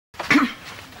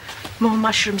More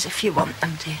mushrooms if you want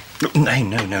them, dear.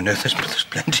 No. There's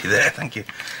plenty there. Thank you.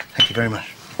 Thank you very much.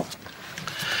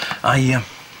 I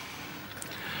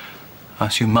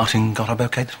assume Martin got our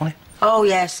bouquet this morning? Oh,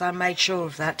 yes, I made sure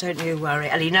of that. Don't you worry.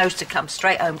 And he knows to come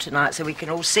straight home tonight so we can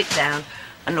all sit down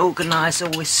and organise all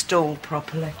this stall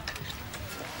properly.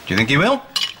 Do you think he will?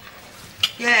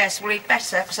 Yes, well, he'd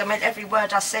better, because I meant every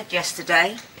word I said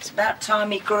yesterday. It's about time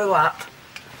he grew up.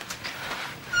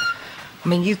 I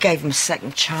mean, you gave him a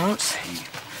second chance.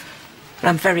 And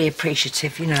I'm very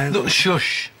appreciative, you know. Look,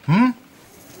 shush.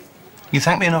 You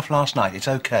thanked me enough last night. It's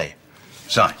OK.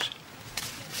 Besides,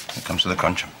 when it comes to the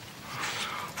crunch,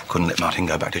 I couldn't let Martin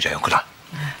go back to jail, could I?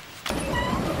 Yeah.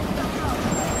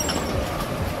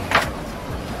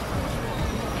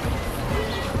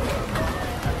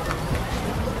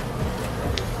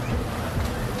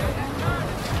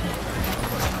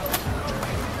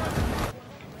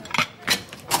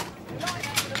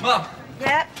 Mum!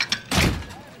 Yeah?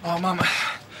 Oh, Mum,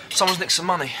 someone's nicked some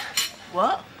money.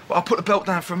 What? Well, I put the belt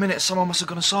down for a minute, someone must have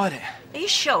gone inside it. Are you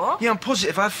sure? Yeah, I'm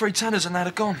positive. I had 3 tanners and they'd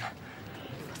have gone.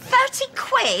 30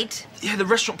 quid? Yeah, the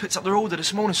restaurant picked up their order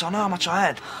this morning, so I know how much I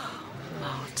had.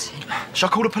 Martin. Shall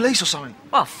I call the police or something?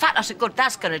 Well, fat lot of good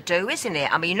that's going to do, isn't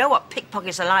it? I mean, you know what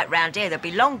pickpockets are like round here. They'll be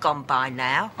long gone by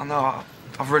now. I know,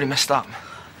 I've really messed up.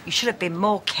 You should have been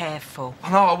more careful.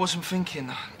 I know, I wasn't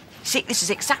thinking. See, this is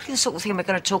exactly the sort of thing we're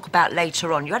going to talk about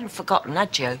later on. You hadn't forgotten,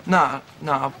 had you? No,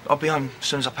 I'll be home as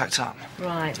soon as I packed up.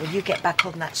 Right, well, you get back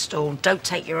on that stall. Don't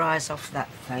take your eyes off that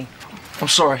thing. I'm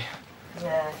sorry.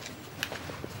 Yeah.